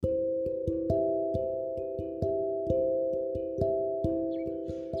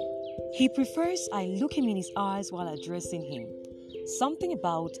He prefers I look him in his eyes while addressing him. Something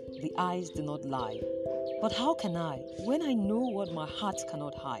about the eyes do not lie. But how can I, when I know what my heart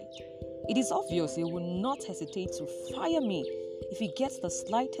cannot hide? It is obvious he will not hesitate to fire me if he gets the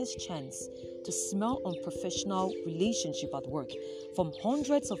slightest chance to smell unprofessional relationship at work from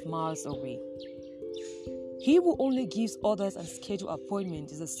hundreds of miles away. He who only gives orders and schedule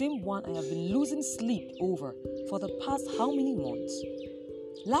appointments is the same one I have been losing sleep over for the past how many months?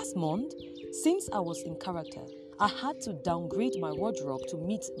 Last month, since I was in character, I had to downgrade my wardrobe to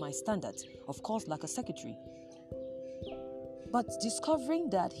meet my standards, of course like a secretary. But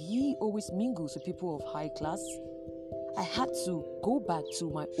discovering that he always mingles with people of high class, I had to go back to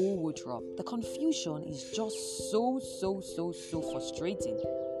my old wardrobe. The confusion is just so frustrating.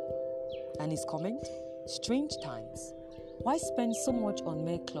 And his comment? Strange times. Why spend so much on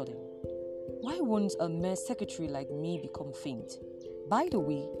mere clothing? Why won't a mere secretary like me become faint? By the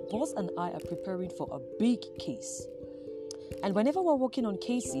way, boss and I are preparing for a big case. And whenever we're working on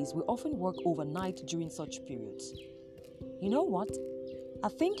cases, we often work overnight during such periods. You know what? I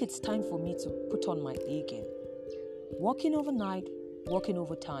think it's time for me to put on my A game. Working overnight, working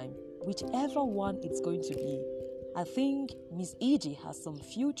overtime, whichever one it's going to be, I think Miss E.G. has some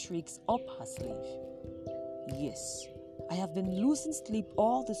few tricks up her sleeve. Yes, I have been losing sleep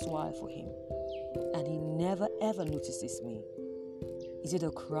all this while for him, and he never ever notices me. Is it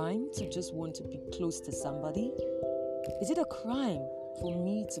a crime to just want to be close to somebody? Is it a crime for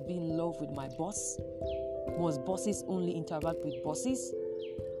me to be in love with my boss? Must bosses only interact with bosses?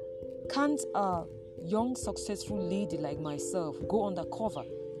 Can't a young successful lady like myself go undercover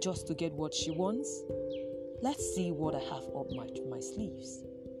just to get what she wants? Let's see what I have up my sleeves.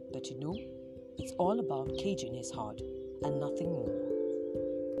 But you know, it's all about caging his heart and nothing more.